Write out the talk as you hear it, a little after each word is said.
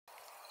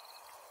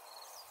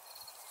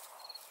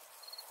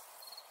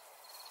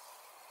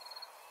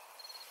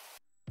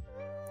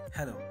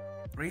Hello.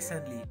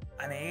 Recently,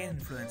 an AI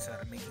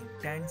influencer making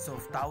tens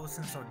of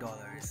thousands of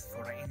dollars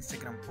for an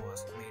Instagram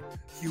post made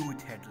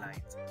huge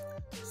headlines.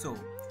 So,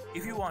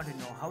 if you want to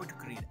know how to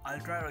create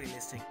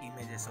ultra-realistic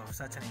images of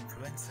such an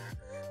influencer,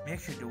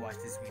 make sure to watch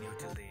this video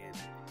till the end.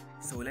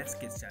 So let's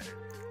get started.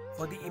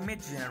 For the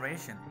image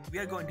generation, we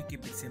are going to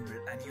keep it simple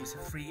and use a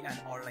free and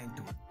online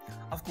tool.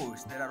 Of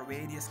course, there are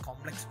various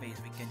complex ways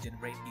we can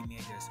generate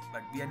images,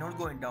 but we are not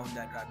going down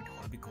that rabbit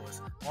hole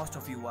because most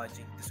of you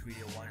watching this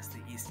video wants the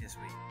easiest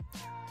way.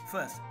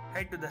 First,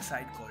 head to the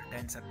site called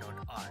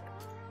tensor.art.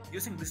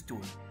 Using this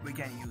tool, we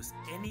can use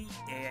any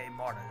AI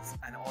models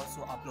and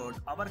also upload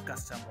our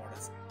custom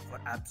models for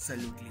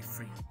absolutely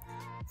free.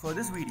 For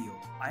this video,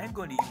 I am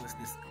going to use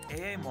this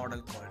AI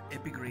model called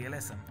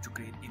epicrealism to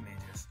create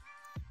images.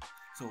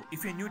 So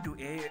if you're new to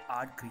AI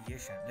art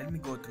creation, let me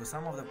go through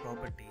some of the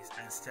properties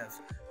and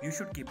steps you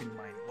should keep in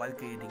mind while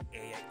creating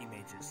AI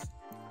images.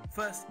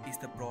 First is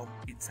the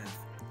prompt itself.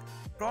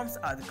 Prompts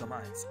are the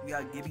commands we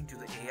are giving to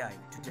the AI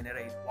to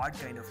generate what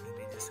kind of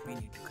images we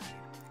need to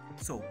create.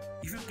 So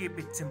if you keep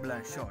it simple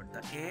and short,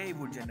 the AI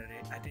would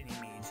generate an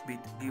image with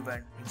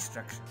given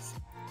instructions.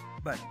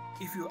 But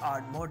if you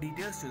add more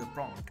details to the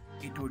prompt,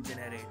 it would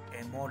generate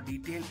a more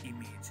detailed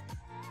image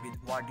with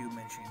what you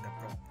mentioned in the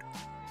prompt.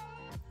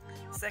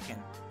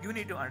 Second, you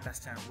need to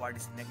understand what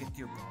is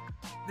negative prompt.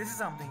 This is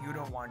something you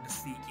don't want to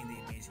see in the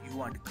image you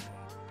want to create.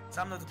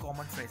 Some of the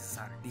common phrases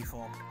are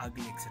deformed,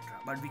 ugly, etc.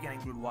 But we can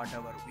include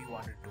whatever we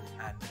wanted to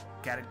and the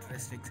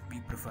characteristics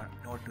we prefer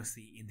not to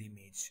see in the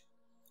image.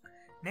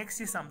 Next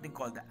is something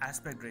called the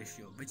aspect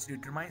ratio, which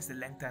determines the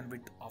length and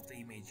width of the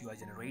image you are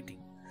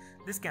generating.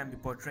 This can be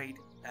portrait,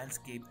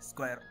 landscape,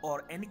 square,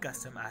 or any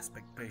custom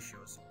aspect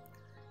ratios.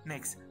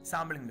 Next,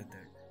 sampling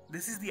method.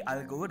 This is the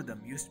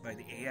algorithm used by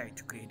the AI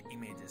to create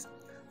images.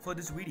 For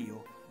this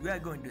video, we are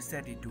going to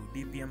set it to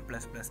DPM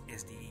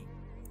SDE.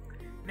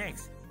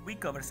 Next, we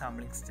cover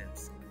sampling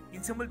steps.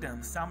 In simple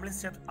terms, sampling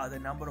steps are the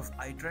number of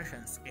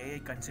iterations AI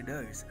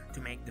considers to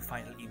make the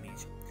final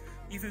image.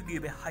 If you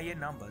give a higher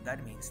number,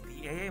 that means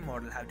the AI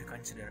model have to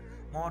consider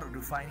more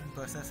refining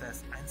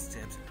processes and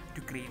steps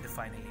to create the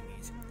final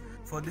image.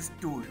 For this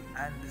tool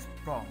and this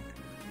prompt,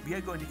 we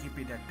are going to keep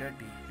it at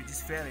 30, which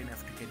is fair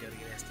enough to get a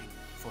realistic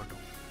photo.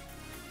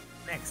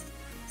 Next,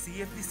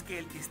 CFD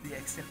scale is the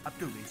extent up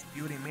to which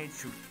your image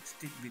should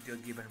stick with your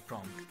given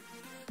prompt.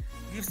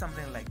 Give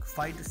something like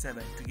 5 to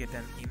 7 to get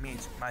an image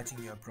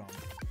matching your prompt.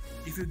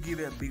 If you give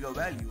a bigger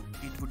value,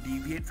 it would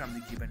deviate from the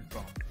given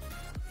prompt.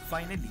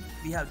 Finally,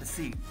 we have the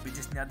seed, which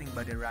is nothing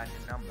but a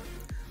random number.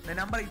 The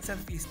number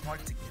itself is not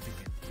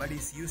significant, but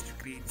is used to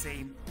create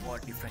same or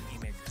different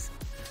images.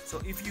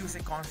 So if you use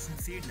a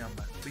constant seed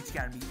number, which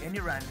can be any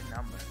random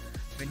number,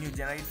 when you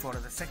generate for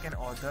the second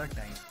or third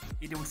time,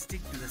 it will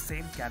stick to the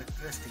same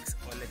characteristics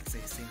or let's say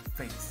same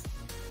face.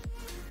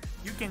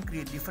 You can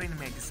create different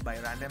images by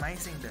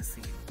randomizing the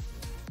seed.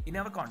 In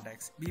our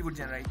context, we would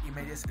generate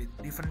images with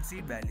different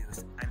seed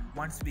values, and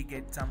once we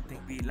get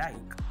something we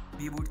like,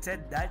 we would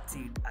set that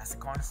seed as a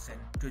constant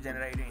to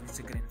generate an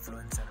Instagram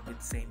influencer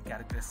with same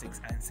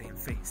characteristics and same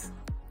face.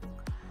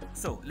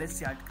 So let's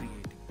start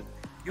creating.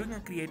 You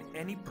can create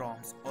any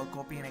prompts or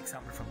copy an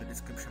example from the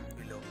description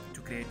below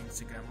to create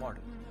Instagram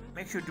model.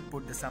 Make sure to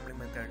put the sampling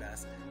method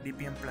as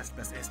DPM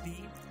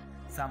SDE,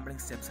 sampling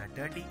steps at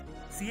 30,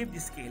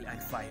 CFD scale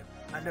at 5,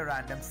 and a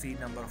random seed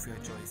number of your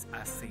choice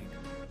as seed.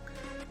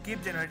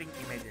 Keep generating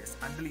images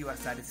until you are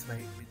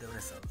satisfied with the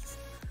results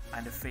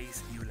and a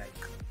face you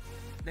like.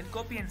 Then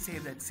copy and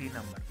save that seed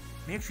number.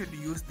 Make sure to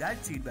use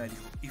that seed value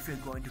if you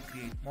are going to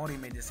create more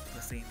images of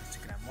the same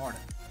Instagram model.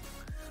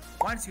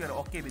 Once you are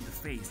okay with the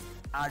face,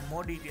 add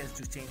more details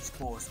to change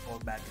pose or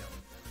background.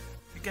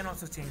 You can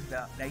also change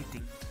the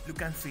lighting,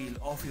 look and feel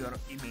of your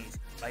image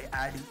by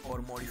adding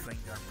or modifying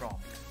your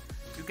prompt.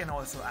 You can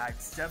also add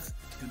steps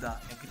to the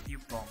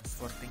negative prompts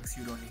for things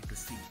you don't need to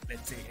see,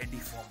 let's say a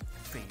deformed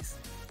face.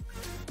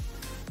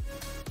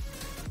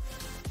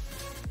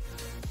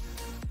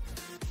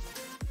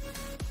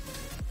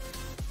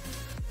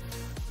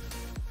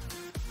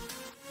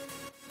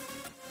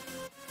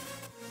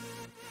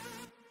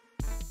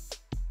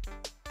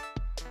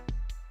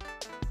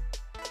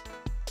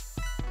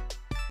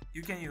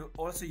 You can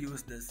also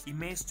use this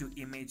image to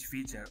image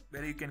feature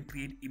where you can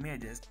create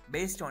images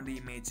based on the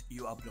image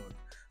you upload.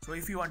 So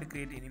if you want to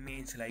create an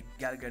image like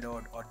Gal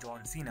Gadot or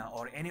John Cena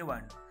or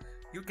anyone,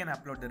 you can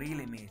upload the real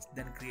image,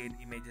 then create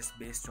images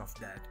based off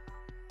that.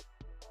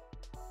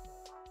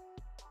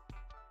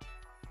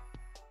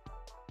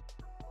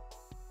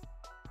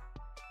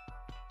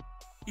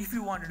 If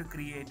you wanted to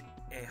create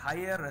a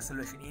higher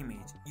resolution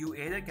image, you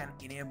either can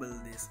enable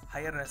this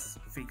higher res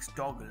fix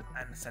toggle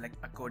and select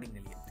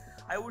accordingly.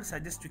 I would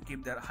suggest to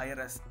keep the higher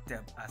res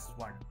step as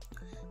 1.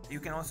 You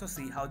can also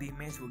see how the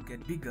image would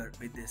get bigger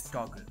with this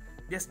toggle.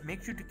 Just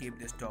make sure to keep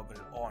this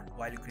toggle on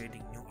while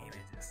creating new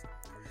images.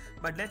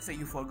 But let's say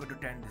you forgot to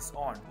turn this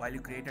on while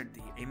you created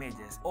the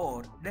images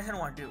or doesn't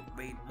want to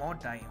wait more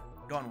time,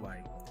 don't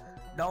worry.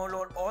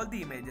 Download all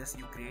the images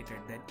you created,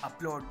 then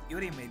upload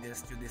your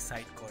images to this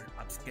site called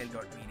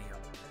upscale.media.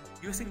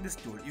 Using this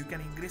tool, you can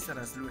increase the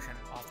resolution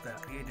of the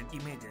created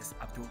images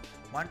up to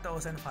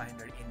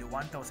 1500 into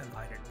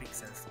 1500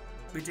 pixels,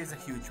 which is a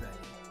huge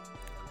value.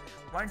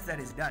 Once that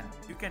is done,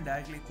 you can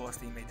directly post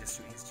the images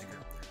to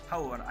Instagram.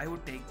 However, I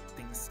would take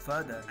things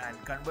further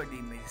and convert the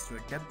images to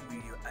a depth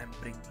video and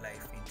bring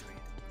life into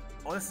it.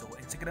 Also,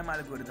 Instagram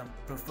algorithm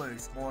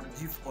prefers more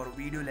GIF or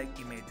video-like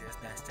images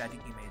than static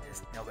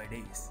images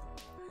nowadays.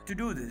 To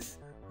do this,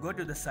 go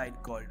to the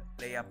site called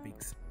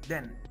Layupix.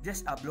 Then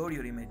just upload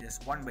your images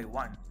one by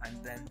one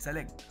and then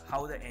select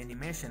how the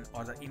animation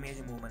or the image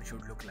movement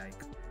should look like.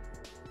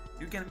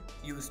 You can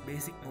use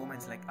basic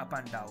movements like up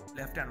and down,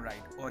 left and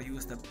right, or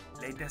use the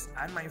latest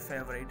and my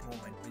favorite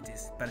movement, which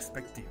is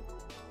perspective.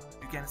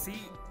 You can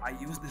see I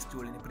used this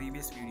tool in a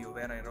previous video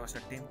where I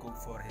roasted Tim Cook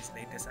for his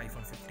latest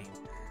iPhone 15.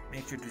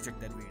 Make sure to check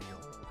that video.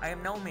 I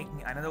am now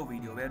making another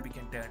video where we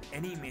can turn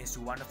any image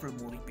to wonderful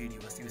moving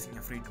videos using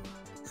a free tool.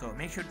 So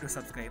make sure to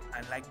subscribe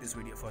and like this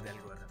video for the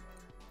algorithm.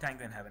 Thank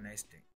you and have a nice day.